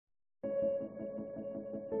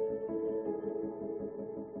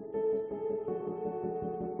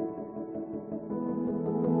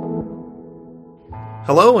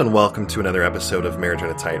Hello and welcome to another episode of Marriage on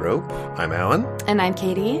a Tightrope. I'm Alan. And I'm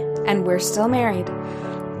Katie, and we're still married.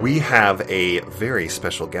 We have a very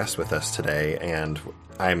special guest with us today, and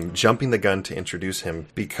I'm jumping the gun to introduce him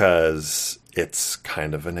because it's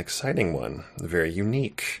kind of an exciting one, very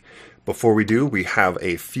unique. Before we do, we have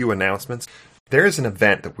a few announcements. There is an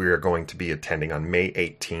event that we are going to be attending on May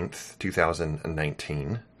 18th,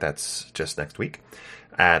 2019. That's just next week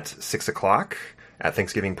at 6 o'clock. At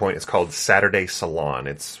Thanksgiving Point. It's called Saturday Salon.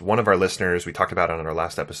 It's one of our listeners, we talked about it on our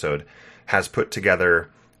last episode, has put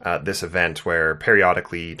together this event where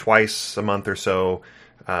periodically, twice a month or so,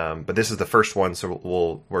 but this is the first one,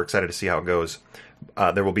 so we're excited to see how it goes.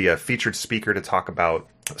 There will be a featured speaker to talk about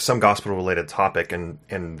some gospel-related topic, and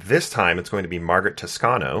this time it's going to be Margaret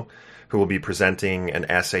Toscano, who will be presenting an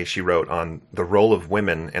essay she wrote on the role of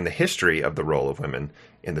women and the history of the role of women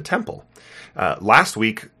in the temple.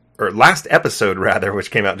 Last episode,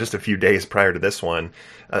 which came out just a few days prior to this one,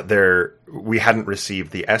 we hadn't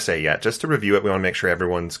received the essay yet. Just to review it, we want to make sure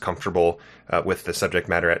everyone's comfortable with the subject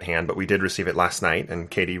matter at hand, but we did receive it last night,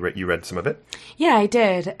 and Katie, you read some of it? Yeah, I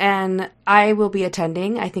did, and I will be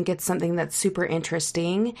attending. I think it's something that's super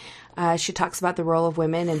interesting. She talks about the role of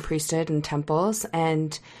women in priesthood and temples,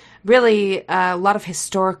 and really a lot of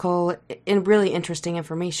historical and really interesting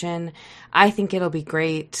information. I think it'll be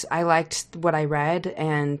great. I liked what I read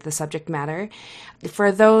and the subject matter.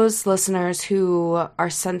 For those listeners who are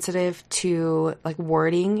sensitive to like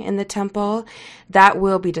wording in the temple, that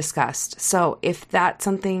will be discussed. So if that's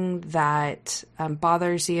something that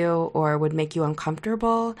bothers you or would make you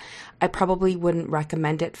uncomfortable, I probably wouldn't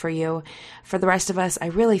recommend it for you. For the rest of us, I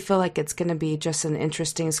really feel like it's going to be just an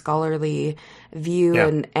interesting scholarly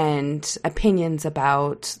view and opinions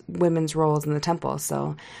about women's roles in the temple.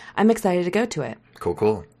 So I'm excited to go to it.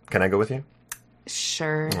 Cool. Can I go with you?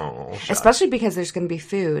 Sure. Oh, especially because there's going to be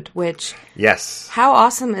food, which... Yes. How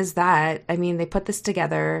awesome is that? I mean, they put this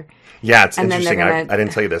together. Yeah, it's interesting. I didn't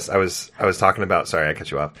tell you this. I was talking about... Sorry, I cut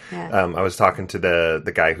you off. Yeah. I was talking to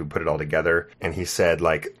the guy who put it all together, and he said,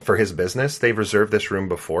 like, for his business, they've reserved this room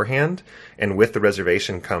beforehand, and with the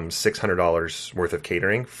reservation comes $600 worth of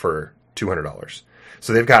catering for $200.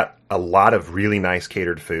 So they've got a lot of really nice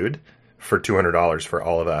catered food for $200 for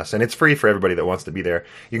all of us. And it's free for everybody that wants to be there.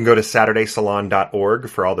 You can go to SaturdaySalon.org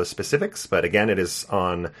for all the specifics. But again, it is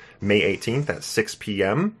on May 18th at 6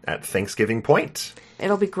 p.m. at Thanksgiving Point.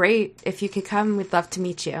 It'll be great. If you could come, we'd love to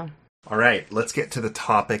meet you. All right, let's get to the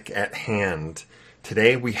topic at hand.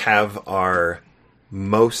 Today we have our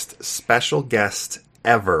most special guest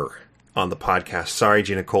ever on the podcast. Sorry,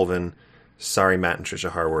 Gina Colvin. Sorry, Matt and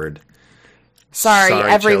Trisha Harward. Sorry,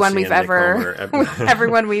 everyone Chelsea we've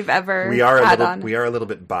ever we are had on. We are a little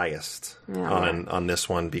bit biased on this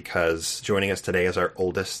one because joining us today is our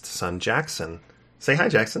oldest son, Jackson. Say hi,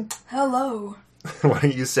 Jackson. Hello. Why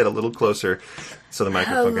don't you sit a little closer so the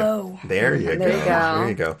microphone Hello. There you go. There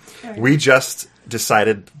you go. We just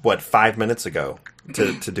decided 5 minutes ago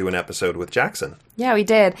to do an episode with Jackson. Yeah, we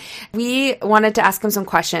did. We wanted to ask him some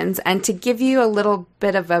questions, and to give you a little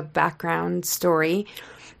bit of a background story.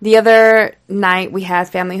 The other night we had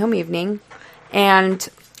family home evening, and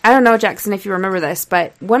I don't know, Jackson, if you remember this,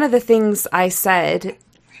 but one of the things I said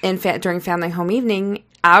during family home evening,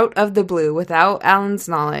 out of the blue, without Alan's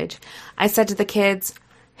knowledge, I said to the kids,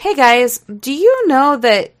 "Hey guys, do you know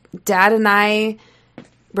that Dad and I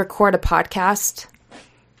record a podcast?"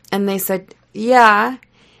 And they said, "Yeah."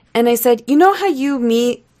 And I said, "You know how you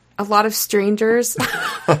meet a lot of strangers?"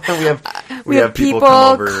 we have people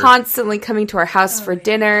constantly coming to our house for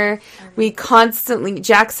dinner. We constantly,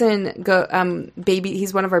 Jackson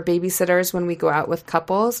he's one of our babysitters when we go out with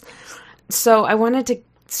couples. So I wanted to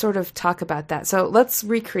sort of talk about that. So let's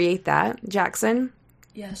recreate that, Jackson.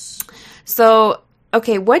 Yes. So,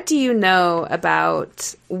 okay, what do you know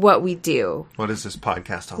about what we do? What is this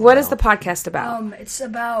podcast all about? What is the podcast about? It's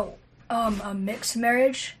about a mixed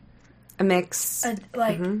marriage. A mix.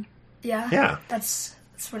 Yeah. That's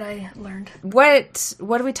what I learned. What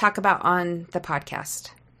do we talk about on the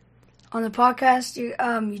podcast? On the podcast, you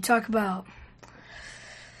talk about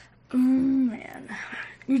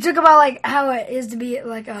you talk about like how it is to be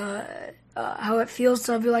like how it feels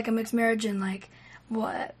to be like a mixed marriage and like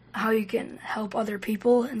how you can help other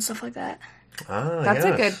people and stuff like that. That's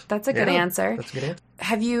a good answer. That's a good answer.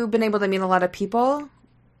 Have you been able to meet a lot of people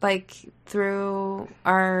like through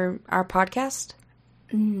our podcast?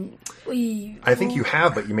 I think you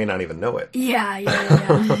have, but you may not even know it. Yeah.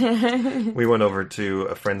 We went over to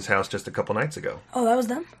a friend's house just a couple nights ago. Oh, that was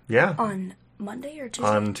them? Yeah. On Monday or Tuesday?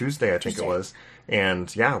 On Tuesday, I think it was.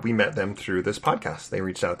 And yeah, we met them through this podcast. They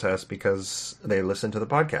reached out to us because they listened to the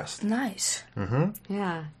podcast. Nice. Mm-hmm.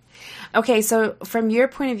 Yeah. Okay, so from your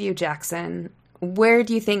point of view, Jackson, where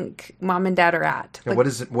do you think mom and dad are at? And Like, what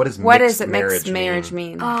is it? What does what mixed does marriage mixed marriage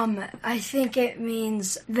mean? I think it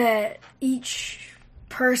means that each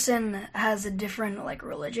person has a different like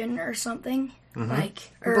religion or something,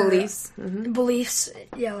 like or Beliefs. beliefs.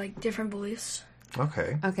 Yeah, like different beliefs.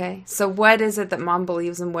 Okay. Okay, so what is it that mom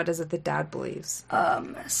believes and what is it that dad believes?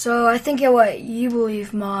 So I think what you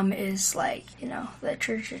believe, Mom, is like, you know, the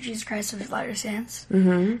Church of Jesus Christ of Latter-day Saints.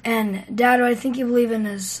 Mm-hmm. And Dad, what I think you believe in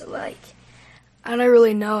is like, I don't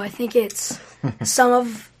really know. I think it's some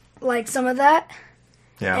of that,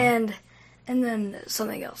 Yeah. and then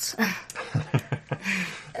something else.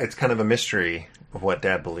 It's kind of a mystery of what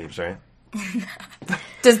Dad believes, right?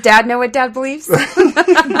 Does dad know what dad believes?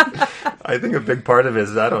 I think a big part of it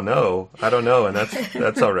is I don't know, and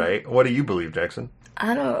that's all right. What do you believe, Jackson?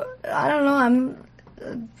 I don't know.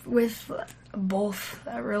 I'm with both.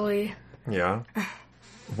 I really. Yeah.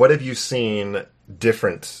 What have you seen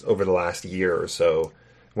different over the last year or so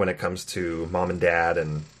when it comes to mom and dad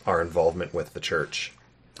and our involvement with the church?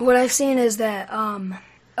 What I've seen is that,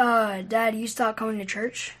 Dad, you stopped coming to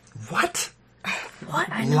church. What? What?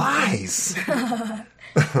 I know. Lies.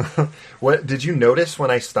 What did you notice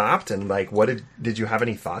when I stopped? And like, what did you have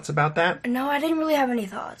any thoughts about that? No, I didn't really have any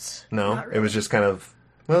thoughts. No, Not really. it was just kind of,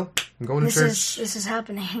 well, I'm going to church. This is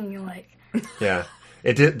happening. You're like, Yeah.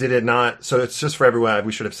 It did it not? So it's just for everyone.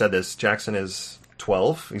 We should have said this. Jackson is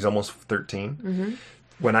 12. He's almost 13. Mm-hmm.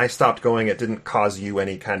 When I stopped going, it didn't cause you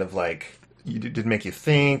any kind of like, didn't make you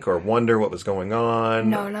think or wonder what was going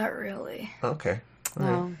on? no, not really. Okay. All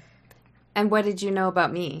right. No. And what did you know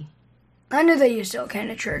about me? I knew that you still came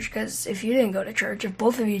to church because if you didn't go to church, if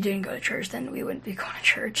both of you didn't go to church, then we wouldn't be going to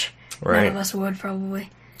church. Right. None of us would probably.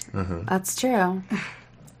 Mm-hmm. That's true.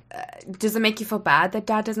 Does it make you feel bad that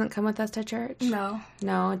dad doesn't come with us to church? No,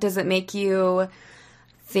 No. Does it make you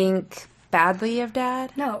think badly of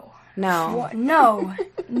dad? no, No. What? No,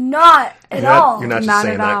 not at all. You're not just Not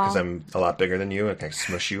saying at that all. because I'm a lot bigger than you. I can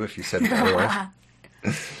smush you if you said otherwise.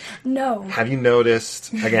 No. Have you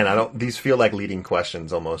noticed, again, these feel like leading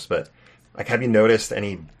questions almost, but like, have you noticed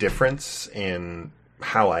any difference in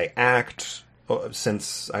how I act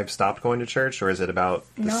since I've stopped going to church, or is it about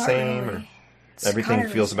the Not same? really. Or It's everything kind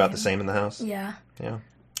of feels the about the same. same in the house? Yeah. Yeah.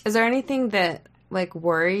 Is there anything that like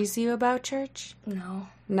worries you about church? No.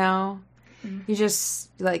 No. You just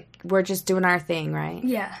like we're just doing our thing, right?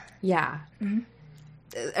 Yeah. Yeah.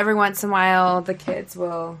 Every once in a while, the kids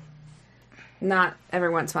will. Not every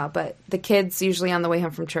once in a while, but the kids usually on the way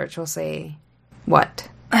home from church will say, "What?"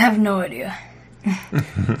 I have no idea.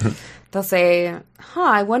 They'll say,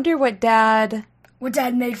 I wonder what Dad." What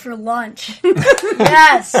Dad made for lunch.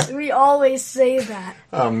 Yes, we always say that.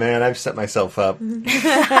 Oh man, I've set myself up.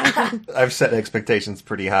 I've set expectations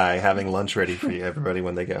pretty high, having lunch ready for everybody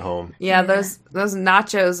when they get home. Yeah, those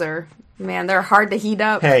nachos are man, they're hard to heat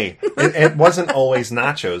up. Hey, it wasn't always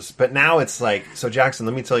nachos, but now it's like, so Jackson,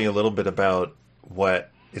 let me tell you a little bit about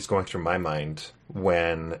what is going through my mind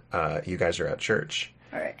when you guys are at church.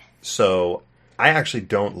 All right. So I actually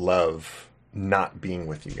don't love not being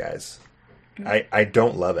with you guys. I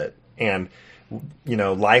don't love it. And, you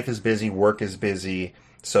know, life is busy, work is busy.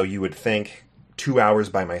 So you would think 2 hours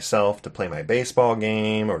by myself to play my baseball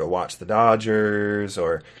game or to watch the Dodgers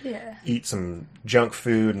or eat some junk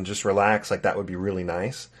food and just relax, like that would be really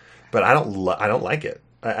nice. But I don't like it.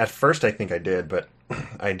 At first I think I did, but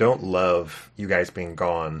I don't love you guys being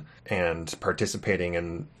gone and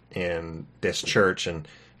participating in this church, and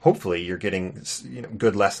hopefully you're getting, you know,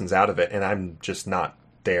 good lessons out of it, and I'm just not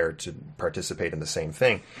there to participate in the same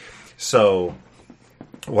thing. So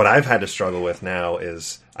what I've had to struggle with now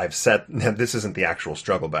is this isn't the actual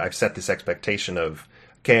struggle, but I've set this expectation of,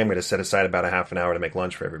 okay, I'm going to set aside about a half an hour to make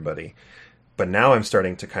lunch for everybody. But now I'm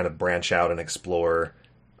starting to kind of branch out and explore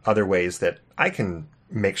other ways that I can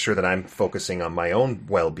make sure that I'm focusing on my own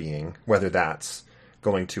well-being, whether that's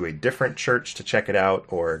going to a different church to check it out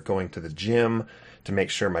or going to the gym to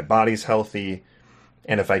make sure my body's healthy.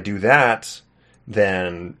 And if I do that,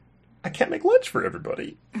 then I can't make lunch for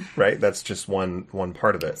everybody, right? That's just one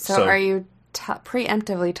part of it. So are you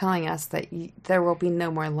preemptively telling us that there will be no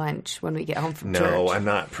more lunch when we get home from church? No, I'm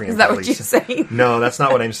not preemptively. Is that what you're saying? No, that's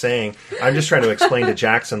not what I'm saying. I'm just trying to explain to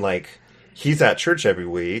Jackson, like, he's at church every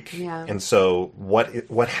week. Yeah. And so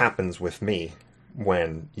what happens with me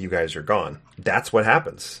when you guys are gone? That's what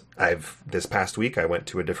happens. This past week, I went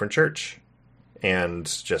to a different church. And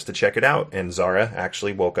just to check it out. And Zara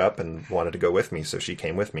actually woke up and wanted to go with me, so she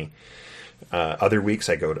came with me. Other weeks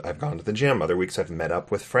I've gone to the gym. Other weeks I've met up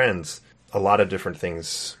with friends. A lot of different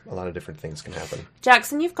things can happen.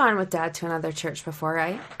 Jackson, you've gone with Dad to another church before,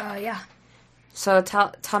 right? Yeah. So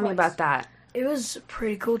tell me about that. It was a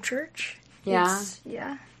pretty cool church. Yeah?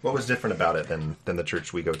 Yeah. What was different about it than the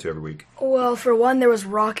church we go to every week? Well, for one, there was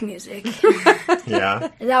rock music. Yeah?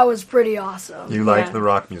 That was pretty awesome. You liked Yeah. the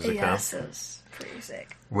rock music, huh? Yes, it was pretty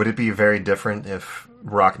sick. Would it be very different if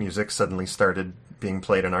rock music suddenly started being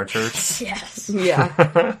played in our church? Yes. Yeah.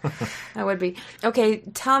 That would be. Okay,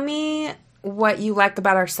 tell me what you like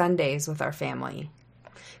about our Sundays with our family.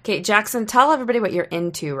 Okay, Jackson, tell everybody what you're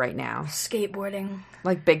into right now. Skateboarding.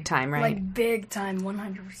 Like big time, right? Like big time,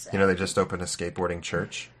 100%. You know, they just opened a skateboarding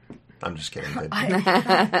church. I'm just kidding.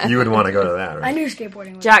 You would want to go to that, right? I knew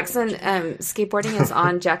skateboarding was Jackson, skateboarding is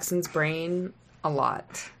on Jackson's brain a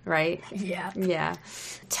lot, right? Yeah. Yeah.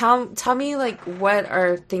 Tell me, like, what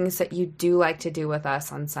are things that you do like to do with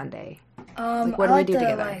us on Sunday? Like, what do we do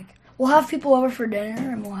together? We'll have people over for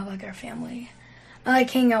dinner, and we'll have, like, our family. I like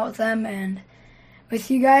hanging out with them, and with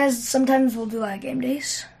you guys, sometimes we'll do, like, game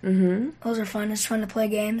days. Mm-hmm. Those are fun. It's fun to play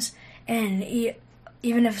games and eat.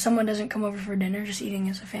 Even if someone doesn't come over for dinner, just eating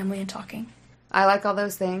as a family and talking. I like all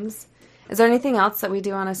those things. Is there anything else that we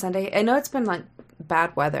do on a Sunday? I know it's been, like,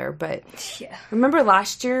 bad weather, but Yeah. remember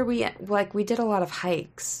last year we did a lot of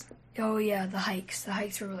hikes. Oh, yeah, the hikes. The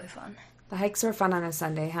hikes were really fun. The hikes were fun on a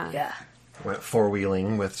Sunday, huh? Yeah. Went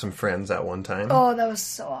four-wheeling with some friends at one time. Oh, that was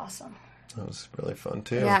so awesome. That was really fun,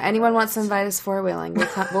 too. Yeah, anyone wants to invite us four-wheeling,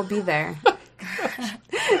 we'll be there.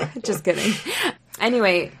 Just kidding.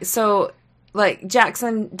 Anyway, so, like,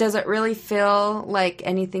 Jackson, does it really feel like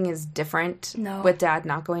anything is different No. with Dad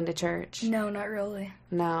not going to church? No, not really.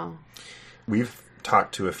 No. We've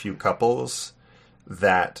talked to a few couples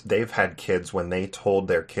that they've had kids when they told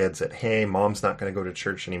their kids that, hey, mom's not going to go to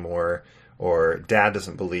church anymore, or dad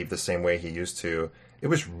doesn't believe the same way he used to. It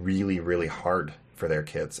was really, really hard for their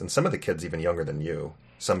kids. And some of the kids even younger than you.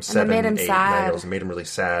 Some 7, made 'em 8, sad. 9-year-olds. It made them really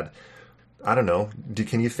sad. I don't know.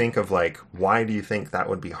 Can you think of, like, why do you think that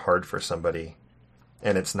would be hard for somebody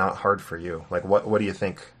and it's not hard for you? Like, what do you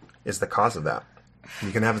think is the cause of that?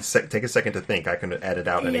 You can take a second to think. I can edit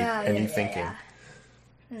out any thinking. Yeah.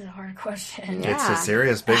 This is a hard question. Yeah. It's a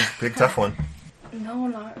serious, big, tough one. No,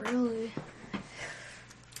 not really.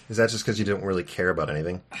 Is that just because you don't really care about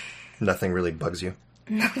anything? Nothing really bugs you?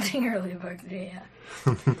 Nothing really bugs me,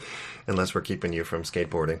 yeah. Unless we're keeping you from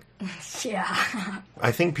skateboarding. Yeah.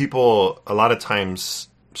 I think people, a lot of times,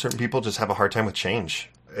 certain people just have a hard time with change.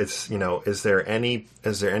 It's, is there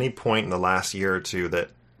any point in the last year or two that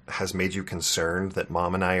has made you concerned that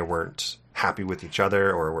Mom and I weren't happy with each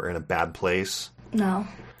other or we're in a bad place? No.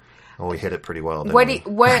 Well, we hit it pretty well. Didn't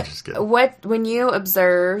we? Just kidding. What when you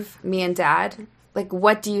observe me and Dad, like,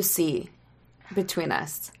 what do you see between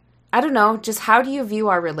us? I don't know, just how do you view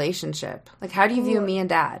our relationship? Like, how do you view me and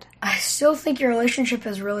Dad? I still think your relationship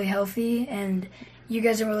is really healthy, and you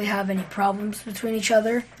guys don't really have any problems between each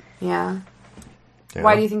other. Yeah. Yeah.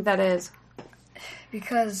 Why do you think that is?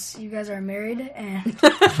 Because you guys are married and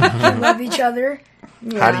you love each other.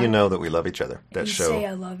 How do you know that we love each other? That You show. say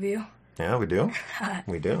I love you. Yeah, we do.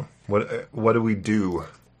 We do. What do we do?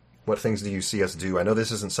 What things do you see us do? I know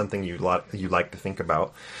this isn't something you like to think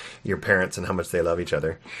about, your parents and how much they love each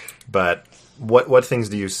other. But what things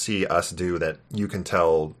do you see us do that you can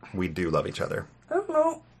tell we do love each other? I don't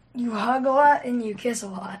know. You hug a lot and you kiss a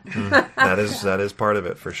lot. That is part of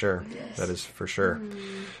it for sure. Yes. That is for sure.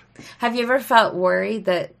 Have you ever felt worried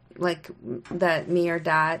that me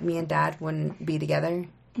and Dad wouldn't be together?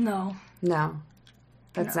 No. No.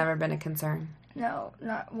 That's never been a concern. No,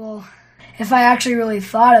 not, well, if I actually really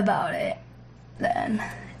thought about it, then,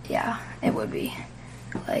 yeah, it would be.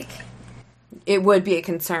 Like, It would be a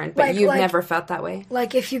concern, but you've never felt that way?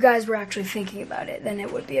 like if you guys were actually thinking about it, then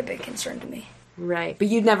it would be a big concern to me. Right. But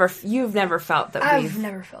you've never felt that I've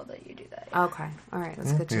never felt that you do that. Okay. All right.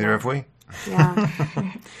 That's good to Neither know. have we.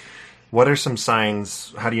 Yeah. What are some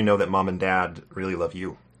signs? How do you know that Mom and Dad really love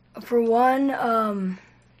you? For one,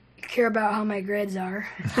 care about how my grades are.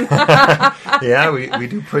 Yeah, we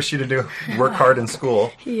do push you to work hard in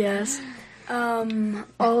school. Yes.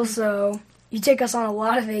 Also, you take us on a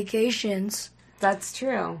lot of vacations, That's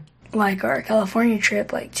true. like our California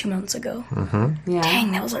trip, like 2 months ago. Yeah.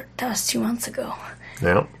 Dang, that was 2 months ago.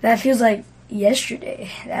 Yeah, That feels like yesterday.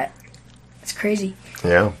 That's crazy.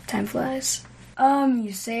 yeah, Time flies.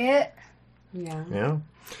 You say it. Yeah. yeah.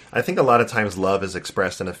 I think a lot of times love is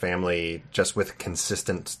expressed in a family just with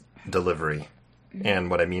consistent delivery. And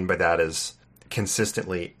what I mean by that is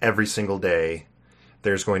consistently every single day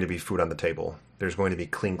there's going to be food on the table. There's going to be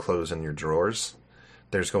clean clothes in your drawers.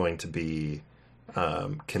 There's going to be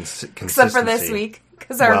consistency. Except for this week,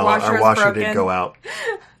 because our washer did go out.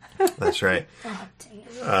 That's right. Oh,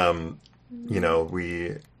 dang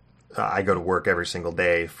it. I go to work every single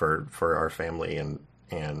day for our family, and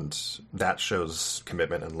that shows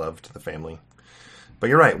commitment and love to the family. But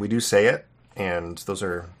you're right, we do say it, and those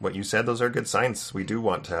are what you said. Those are good signs. We do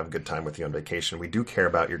want to have a good time with you on vacation. We do care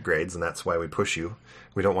about your grades, and that's why we push you.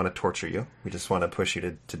 We don't want to torture you. We just want to push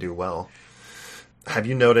you to do well. Have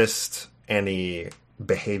you noticed any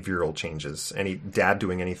behavioral changes? Any dad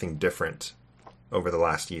doing anything different over the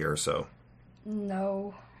last year or so?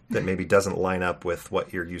 No. That maybe doesn't line up with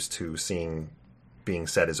what you're used to seeing being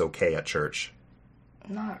said is okay at church?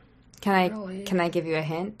 Not Can I give you a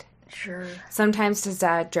hint? sure. Sometimes does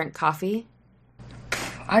Dad drink coffee?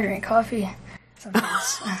 I drink coffee.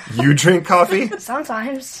 Sometimes. You drink coffee?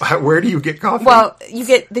 Sometimes. Where do you get coffee? Well, you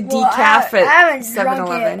get the Well, decaf I haven't at drunk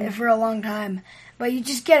 7-Eleven. it for a long time. But you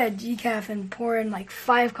just get a decaf and pour in like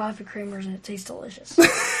 5 coffee creamers and it tastes delicious.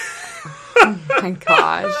 Oh my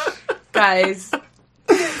gosh. Guys.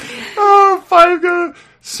 Oh, 5 good.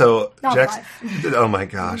 So, Not Jackson. 5. Oh my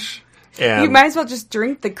gosh. And, You might as well just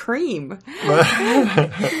drink the cream.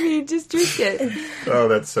 I mean, just drink it. oh,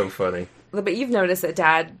 that's so funny. But you've noticed that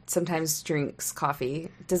Dad sometimes drinks coffee.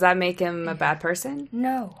 Does that make him a bad person?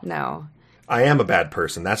 No. No. I am a bad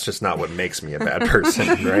person. That's just not what makes me a bad person,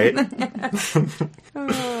 right?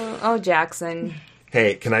 Oh, Jackson.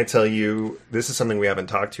 Hey, can I tell you, this is something we haven't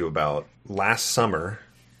talked to you about. Last summer,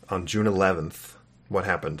 on June 11th, what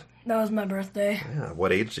happened? That was my birthday. Yeah,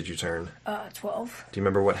 what age did you turn? 12. Do you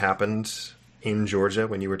remember what happened in Georgia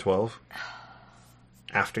when you were 12?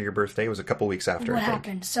 After your birthday? It was a couple weeks after, What I think.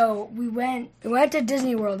 happened? So we went to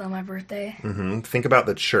Disney World on my birthday. Think about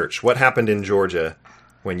the church. What happened in Georgia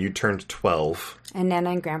when you turned 12? And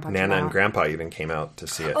Nana and Grandpa came Nana and out. Grandpa even came out to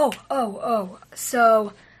see it. Oh.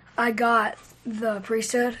 So I got the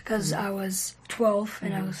priesthood because I was 12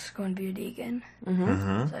 and I was going to be a deacon.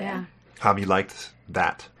 So, Yeah. How have you liked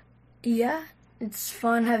that? Yeah, it's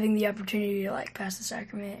fun having the opportunity to like pass the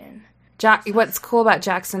sacrament and What's cool about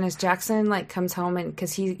Jackson is Jackson like comes home and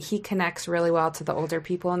because he connects really well to the older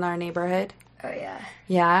people in our neighborhood. oh yeah.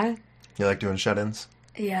 Yeah. You like doing shut-ins?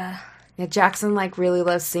 Yeah. Yeah, Jackson like really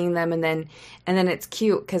loves seeing them, and then it's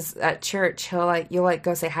cute because at church you'll like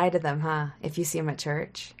go say hi to them, huh? If you see them at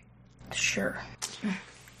church. Sure.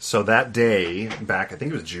 So that day back, I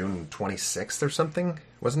think it was June 26th or something,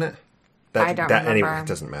 wasn't it? I don't remember. Anyway, it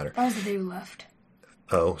doesn't matter. That was the day we left.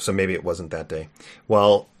 Oh, so maybe it wasn't that day.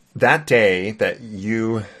 Well, that day that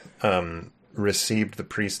you received the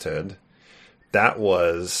priesthood, that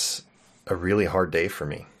was a really hard day for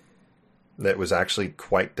me. That was actually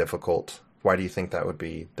quite difficult. Why do you think that would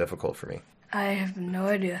be difficult for me? I have no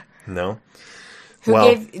idea. No?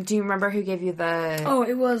 Do you remember who gave you the... Oh,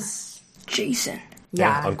 it was Jason.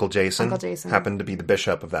 Yeah. Uncle Jason. Uncle Jason. Happened to be the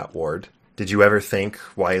bishop of that ward. Did you ever think,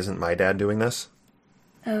 why isn't my dad doing this?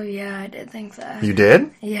 Oh yeah, I did think that. You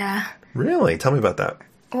did? Yeah. Really? Tell me about that.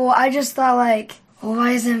 Well, I just thought like, well,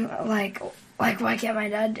 why isn't like why can't my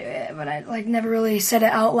dad do it? But I like never really said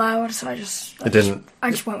it out loud, so I just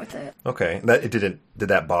went with it. Okay. Did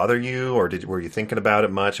that bother you, or were you thinking about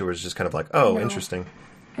it much, or was it just kind of like, oh, No. interesting?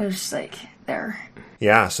 It was just like there.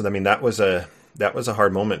 Yeah. So I mean, that was a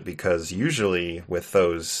hard moment because usually with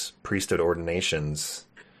those priesthood ordinations,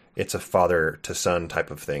 it's a father to son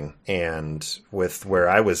type of thing. And with where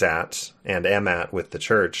I was at and am at with the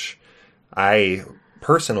church, I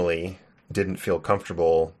personally didn't feel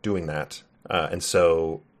comfortable doing that. And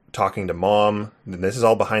so talking to mom, and this is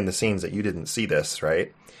all behind the scenes that you didn't see this,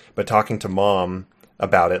 right? But talking to mom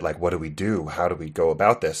about it, like, what do we do? How do we go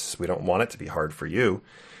about this? We don't want it to be hard for you.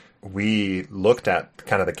 We looked at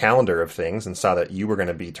kind of the calendar of things and saw that you were going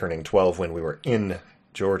to be turning 12 when we were in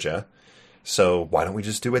Georgia. So why don't we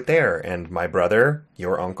just do it there? And my brother,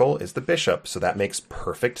 your uncle, is the bishop. So that makes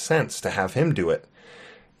perfect sense to have him do it.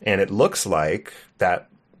 And it looks like that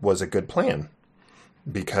was a good plan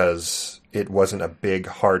because it wasn't a big,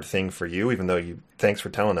 hard thing for you, even though thanks for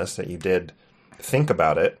telling us that you did think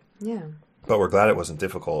about it. Yeah. But we're glad it wasn't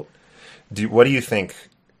difficult. What do you think?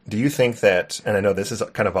 Do you think that, and I know this is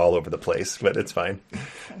kind of all over the place, but it's fine.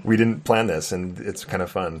 We didn't plan this, and it's kind of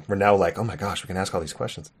fun. We're now like, oh my gosh, we can ask all these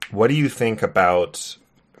questions. What do you think about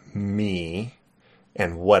me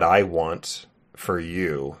and what I want for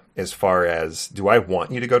you as far as, do I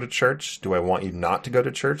want you to go to church? Do I want you not to go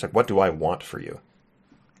to church? Like, what do I want for you?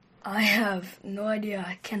 I have no idea.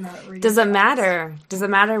 I cannot read. Does it matter? Does it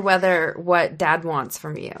matter whether what Dad wants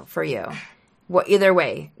for you? What either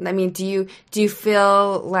way? I mean, do you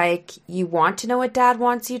feel like you want to know what Dad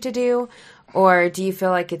wants you to do, or do you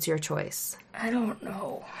feel like it's your choice? I don't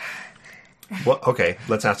know. Well, okay,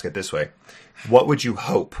 let's ask it this way. What would you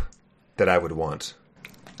hope that I would want?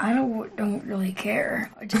 I don't really care,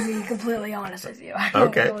 to be completely honest with you. I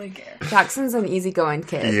don't really care. Jackson's an easygoing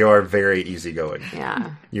kid. You are very easygoing.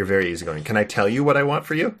 Yeah. You're very easygoing. Can I tell you what I want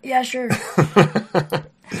for you? Yeah, sure.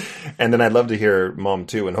 And then I'd love to hear Mom,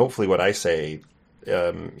 too, and hopefully what I say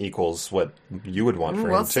equals what you would want for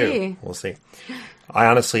him, too. We'll see.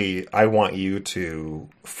 I want you to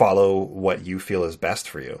follow what you feel is best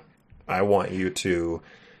for you. I want you to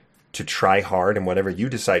try hard, and whatever you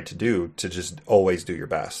decide to do, to just always do your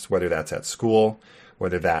best, whether that's at school,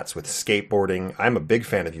 whether that's with skateboarding. I'm a big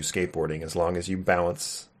fan of you skateboarding, as long as you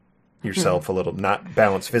balance yourself a little, not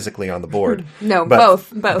balance physically on the board. No,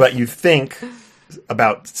 both. But you think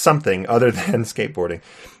about something other than skateboarding.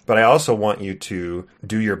 But I also want you to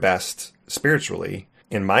do your best spiritually.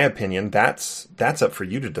 In my opinion, that's up for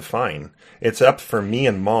you to define. It's up for me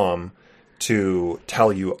and Mom to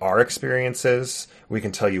tell you our experiences. We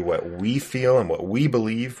can tell you what we feel and what we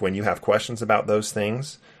believe when you have questions about those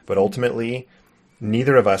things. But ultimately,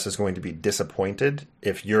 neither of us is going to be disappointed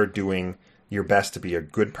if you're doing your best to be a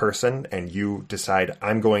good person and you decide,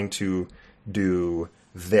 I'm going to do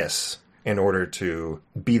this in order to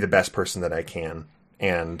be the best person that I can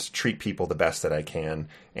and treat people the best that I can.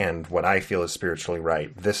 And what I feel is spiritually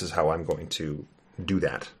right, this is how I'm going to do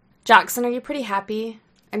that. Jackson, are you pretty happy?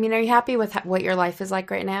 I mean, are you happy with what your life is like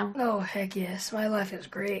right now? Oh, heck yes. My life is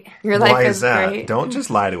great. Your life Why is that? Great. Don't just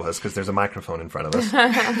lie to us, because there's a microphone in front of us.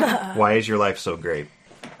 Why is your life so great?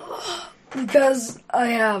 Because I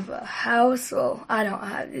have a house. Well, I don't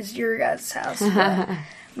have. It's your guys' house. But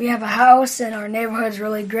we have a house, and our neighborhood's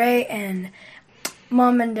really great. And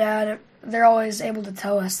Mom and Dad, they're always able to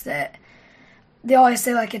tell us that. They always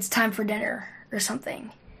say, like, it's time for dinner or something.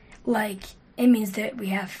 Like, it means that we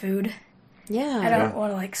have food. Yeah. I don't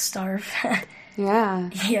want to, like, starve. Yeah.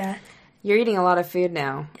 Yeah. You're eating a lot of food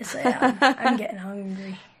now. Yes, I am. I'm getting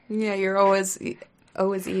hungry. Yeah, you're always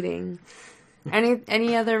eating.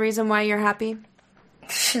 Any other reason why you're happy?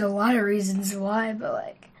 A lot of reasons why, but,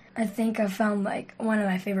 like, I think I found, like, one of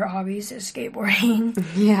my favorite hobbies is skateboarding.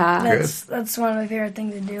 Yeah. That's one of my favorite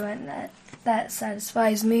things to do, and that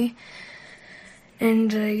satisfies me.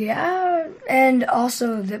 And, yeah, and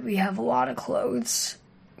also that we have a lot of clothes.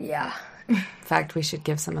 Yeah. In fact, we should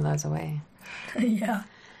give some of those away. Yeah.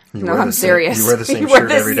 No, I'm serious. You wear the same shirt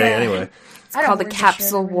every day anyway. It's called a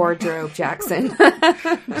capsule wardrobe, Jackson.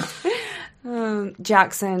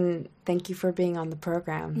 Jackson, thank you for being on the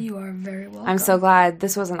program. You are very welcome. I'm so glad.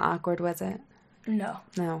 This wasn't awkward, was it? No.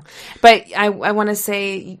 But I want to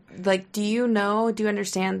say, like, do you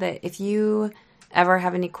understand that if you ever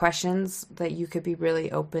have any questions, that you could be really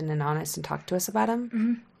open and honest and talk to us about them?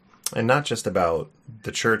 Mm-hmm. And not just about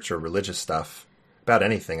the church or religious stuff, about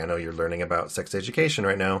anything. I know you're learning about sex education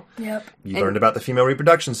right now. Yep. You learned about the female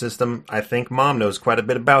reproduction system. I think Mom knows quite a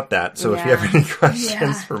bit about that. So if you have any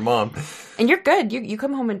questions for Mom. And you're good. You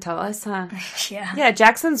come home and tell us, huh? Yeah. Yeah,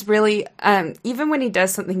 Jackson's really, even when he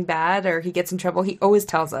does something bad or he gets in trouble, he always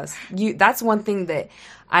tells us. That's one thing that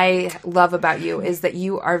I love about you, is that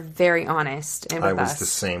you are very honest with us. I was the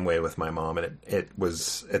same way with my mom, and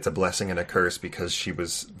it's a blessing and a curse, because she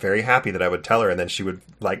was very happy that I would tell her, and then she would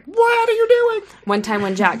like, what are you doing? One time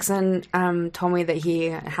when Jackson told me that he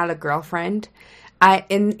had a girlfriend,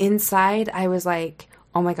 inside I was like,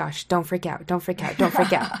 oh my gosh, don't freak out.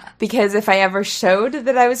 Because if I ever showed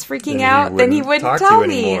that I was freaking out, then he wouldn't tell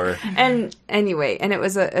me. And anyway, and it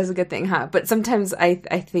was a good thing, huh? But sometimes I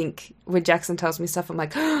think when Jackson tells me stuff, I'm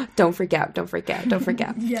like, oh, don't freak out.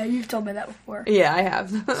 Yeah, you've told me that before. Yeah, I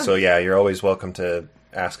have. So yeah, you're always welcome to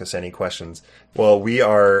ask us any questions. Well, we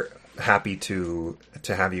are happy to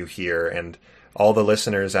have you here, and all the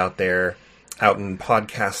listeners out there, out in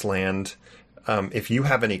podcast land. If you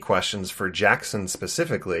have any questions for Jackson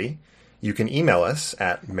specifically, you can email us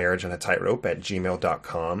at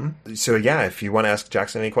marriageonatightrope@gmail.com. So yeah, if you want to ask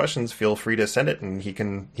Jackson any questions, feel free to send it, and you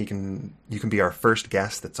can be our first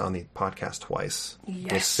guest that's on the podcast twice.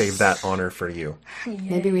 Yes. We'll save that honor for you. Yeah.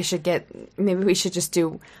 Maybe we should just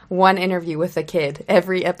do one interview with a kid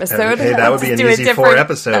every episode. Hey, that would be an easy 4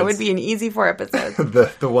 episodes. That would be an easy 4 episodes.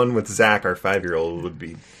 The one with Zach, our 5-year-old, would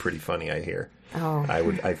be pretty funny, I hear. Oh.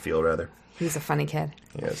 I feel rather. He's a funny kid.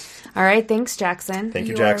 Yes. All right. Thanks, Jackson. Thank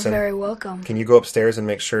you, Jackson. You are very welcome. Can you go upstairs and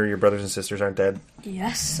make sure your brothers and sisters aren't dead?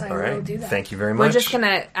 Yes, I All right. will do that. Thank you very much.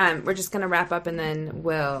 We're just gonna wrap up, and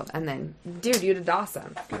then dude, you did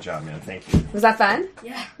awesome. Good job, man. Thank you. Was that fun?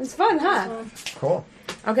 Yeah. It was fun, huh? Cool.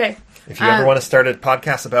 Okay. If you ever want to start a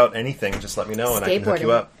podcast about anything, just let me know and I can hook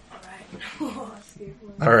you up.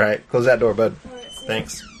 All right. Close that door, bud.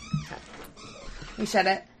 Thanks. You shut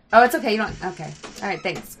it. Oh, it's okay. You don't. Okay. All right.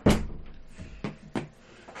 Thanks.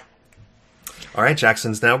 All right,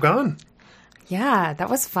 Jackson's now gone. Yeah, that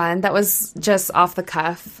was fun. That was just off the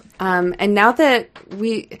cuff. And now that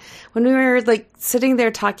when we were like sitting there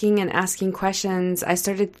talking and asking questions, I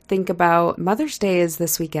started to think about Mother's Day is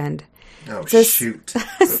this weekend. Oh, shoot.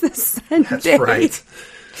 It's this Sunday. That's right.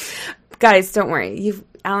 Guys, don't worry.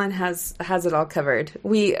 Alan has it all covered.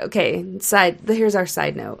 Here's our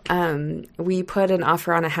side note. We put an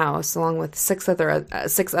offer on a house along with six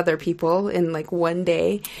other people in like one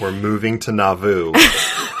day. We're moving to Nauvoo.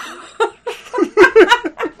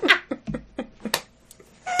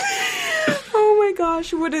 Oh my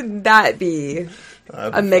gosh, wouldn't that be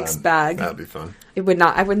a mixed bag? That'd be fun. It would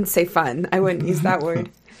not. I wouldn't say fun. I wouldn't use that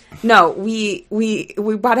word. No, we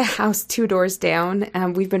bought a house 2 doors down,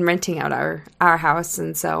 and we've been renting out our house,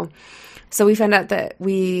 and so we found out that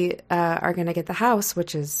we are going to get the house,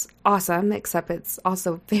 which is awesome, except it's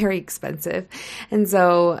also very expensive. And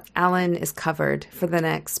so Alan is covered for the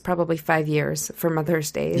next probably 5 years for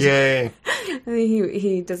Mother's Day. Yay!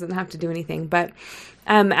 He doesn't have to do anything. But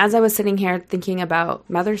as I was sitting here thinking about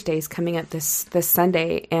Mother's Day coming up this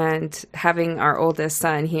Sunday, and having our oldest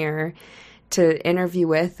son here to interview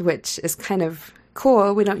with, which is kind of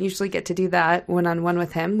cool. We don't usually get to do that one-on-one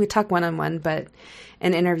with him. We talk one-on-one, but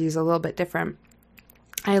an interview is a little bit different.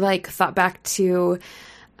 I thought back to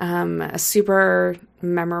a super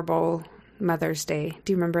memorable Mother's Day.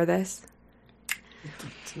 Do you remember this?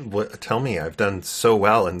 Tell me. I've done so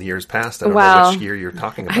well in the years past. I don't know which year you're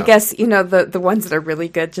talking about. I guess, the ones that are really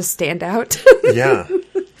good just stand out. Yeah.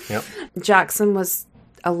 Yep. Jackson was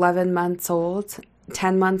 10 months old.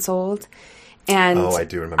 And I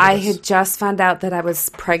do remember I this. had just found out that I was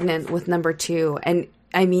pregnant with number 2. And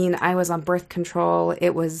I mean, I was on birth control.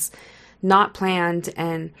 It was not planned.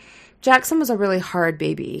 And Jackson was a really hard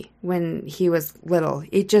baby when he was little.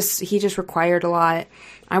 He just required a lot.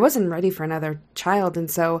 I wasn't ready for another child. And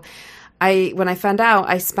so when I found out,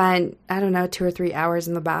 I spent, 2 or 3 hours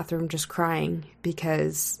in the bathroom just crying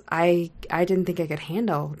because I didn't think I could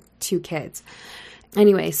handle 2 kids.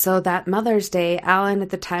 Anyway, so that Mother's Day, Alan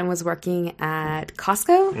at the time was working at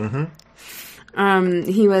Costco. Mm-hmm.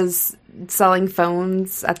 He was selling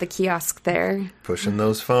phones at the kiosk there. Pushing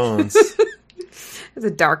those phones. It was a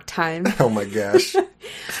dark time. Oh my gosh.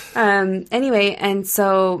 Anyway, and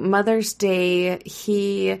so Mother's Day,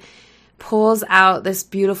 he pulls out this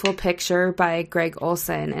beautiful picture by Greg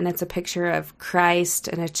Olson, and it's a picture of Christ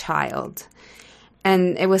and a child.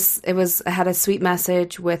 And it had a sweet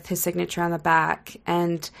message with his signature on the back,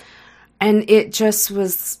 and it just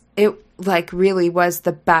was, it really was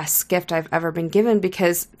the best gift I've ever been given,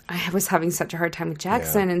 because I was having such a hard time with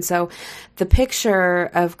Jackson. Yeah. And so the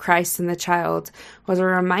picture of Christ and the child was a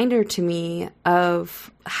reminder to me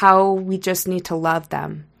of how we just need to love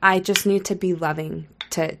them. I just need to be loving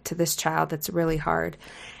to this child that's really hard.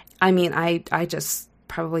 I mean, I just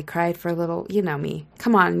probably cried for a little, me.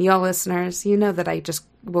 Come on, y'all listeners, that I just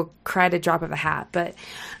will cry at a drop of a hat. But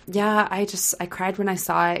yeah, I cried when I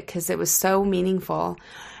saw it because it was so meaningful.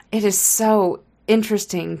 It is so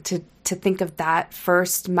interesting to think of that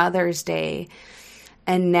first Mother's Day,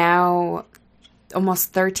 and now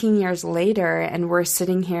almost 13 years later, and we're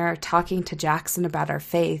sitting here talking to Jackson about our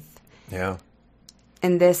faith. Yeah.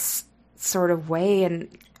 In this sort of way, and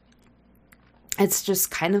it's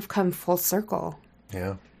just kind of come full circle.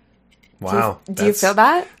 Yeah. Wow. Do you feel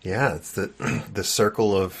that? Yeah, it's the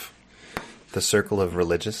circle of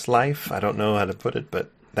religious life. I don't know how to put it, but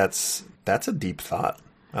that's a deep thought.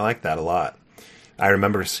 I like that a lot. I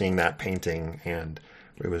remember seeing that painting, and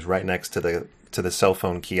it was right next to the cell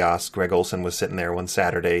phone kiosk. Greg Olson was sitting there one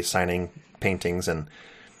Saturday signing paintings, and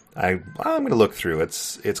I'm going to look through.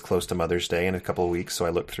 It's close to Mother's Day in a couple of weeks, so I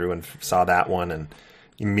looked through and saw that one, and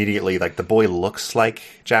immediately, the boy looks like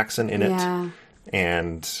Jackson in it. Yeah.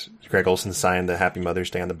 And Greg Olson signed the Happy Mother's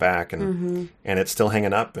Day on the back, and it's still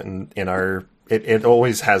hanging up in our. It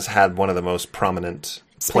always has had one of the most prominent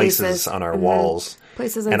places on our walls.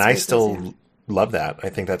 Places and spaces, I still love that. I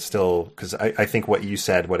think that's still, because I think what you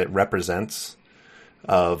said, what it represents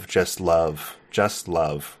of just love,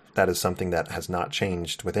 that is something that has not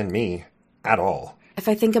changed within me at all. If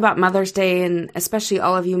I think about Mother's Day, and especially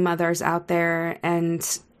all of you mothers out there,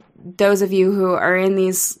 and those of you who are in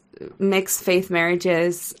these mixed faith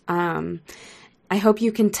marriages, I hope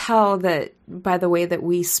you can tell that by the way that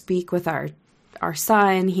we speak with our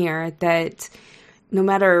son here, that no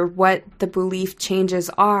matter what the belief changes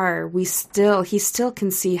are, he still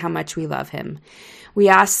can see how much we love him. We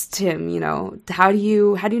asked him, how do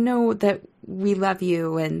you know that we love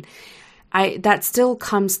you? And that still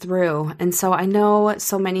comes through. And so I know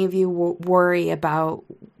so many of you worry about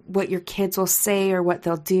what your kids will say or what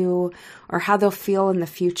they'll do or how they'll feel in the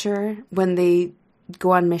future when they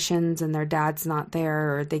go on missions and their dad's not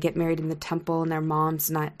there, or they get married in the temple and their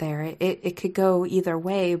mom's not there. It could go either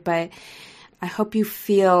way, but I hope you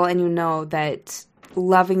feel and you know that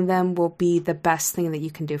loving them will be the best thing that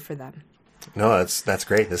you can do for them. No, that's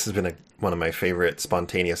great. This has been one of my favorite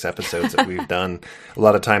spontaneous episodes that we've done. A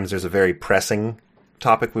lot of times there's a very pressing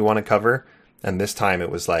topic we want to cover, and this time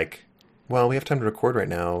it was like, well, we have time to record right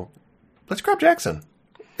now. Let's grab Jackson.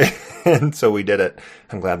 And so we did it.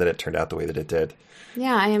 I'm glad that it turned out the way that it did.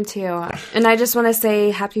 Yeah, I am too. And I just want to say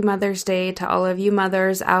Happy Mother's Day to all of you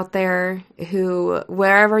mothers out there who,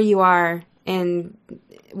 wherever you are and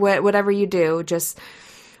whatever you do, just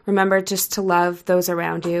remember just to love those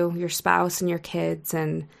around you, your spouse and your kids,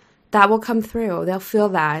 and that will come through. They'll feel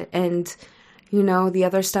that. And, you know, the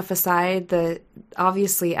other stuff aside,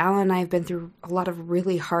 obviously Alan and I have been through a lot of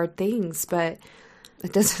really hard things, but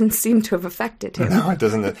it doesn't seem to have affected him. No, it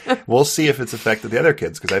doesn't. We'll see if it's affected the other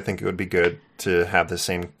kids, because I think it would be good to have the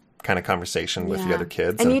same kind of conversation with the other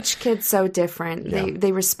kids. And each kid's so different. Yeah.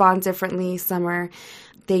 They respond differently. Some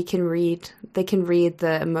they can read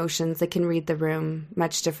the emotions. They can read the room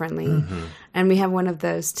much differently. Mm-hmm. And we have one of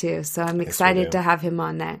those too. So I'm excited to have him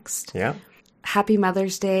on next. Yeah. Happy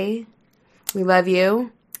Mother's Day. We love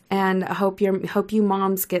you. And I hope you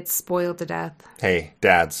moms get spoiled to death. Hey,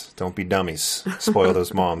 dads, don't be dummies. Spoil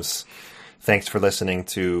those moms. Thanks for listening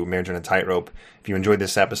to Marriage on a Tightrope. If you enjoyed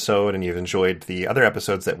this episode and you've enjoyed the other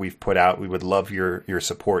episodes that we've put out, we would love your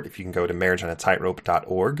support. If you can go to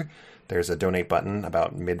marriageonatightrope.org. There's a donate button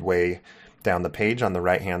about midway down the page on the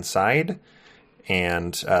right-hand side.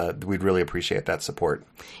 And we'd really appreciate that support.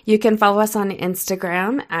 You can follow us on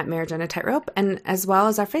Instagram at Marriage on a Tightrope, and as well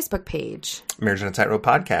as our Facebook page. Marriage on a Tightrope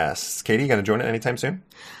Podcast. Katie, you going to join it anytime soon?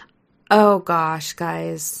 Oh, gosh,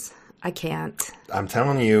 guys. I can't. I'm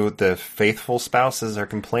telling you, the faithful spouses are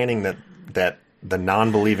complaining that the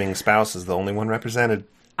non-believing spouse is the only one represented.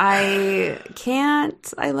 I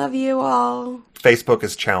can't. I love you all. Facebook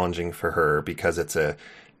is challenging for her because it's a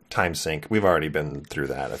time sink. We've already been through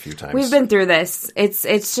that a few times. We've been through this.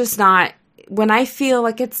 It's just not. When I feel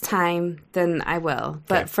like it's time, then I will.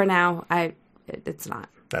 But for now, it's not.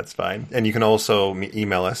 That's fine. And you can also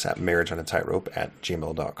email us at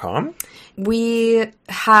marriageonatightrope@gmail.com. We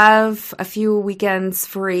have a few weekends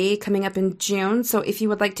free coming up in June. So if you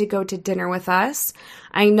would like to go to dinner with us,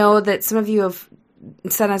 I know that some of you have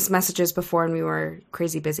sent us messages before and we were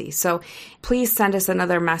crazy busy. So please send us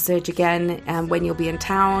another message again when you'll be in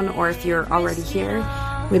town, or if you're already here.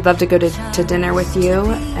 We'd love to go to dinner with you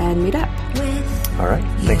and meet up. All right.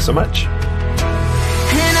 Thanks so much.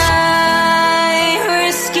 And I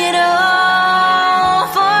risk it all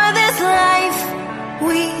for this life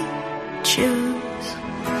we choose.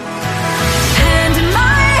 And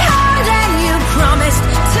my heart, and you promised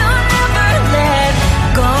to never let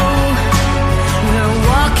go. We're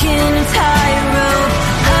walking a tightrope,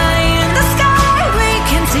 high in the sky. We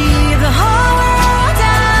can see the whole world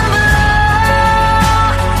down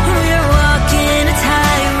below. We're walking a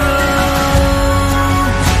tightrope,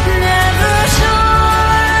 never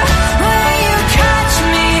sure where you catch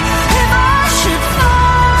me if I should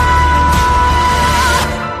fall.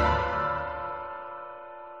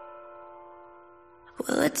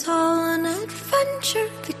 Well, it's all an adventure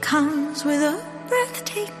that comes with a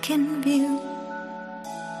breathtaking view.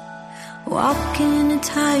 Walking a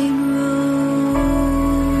tightrope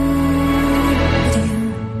with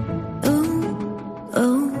you. Ooh,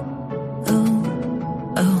 ooh, ooh, ooh.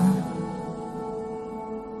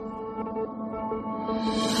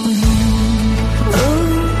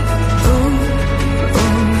 Ooh, ooh, ooh,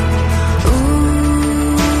 ooh,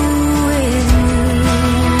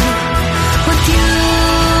 with you.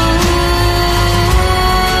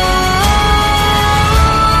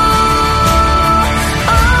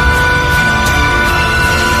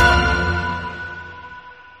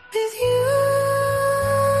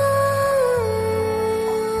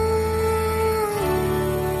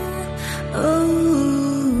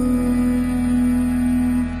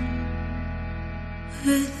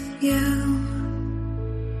 With you.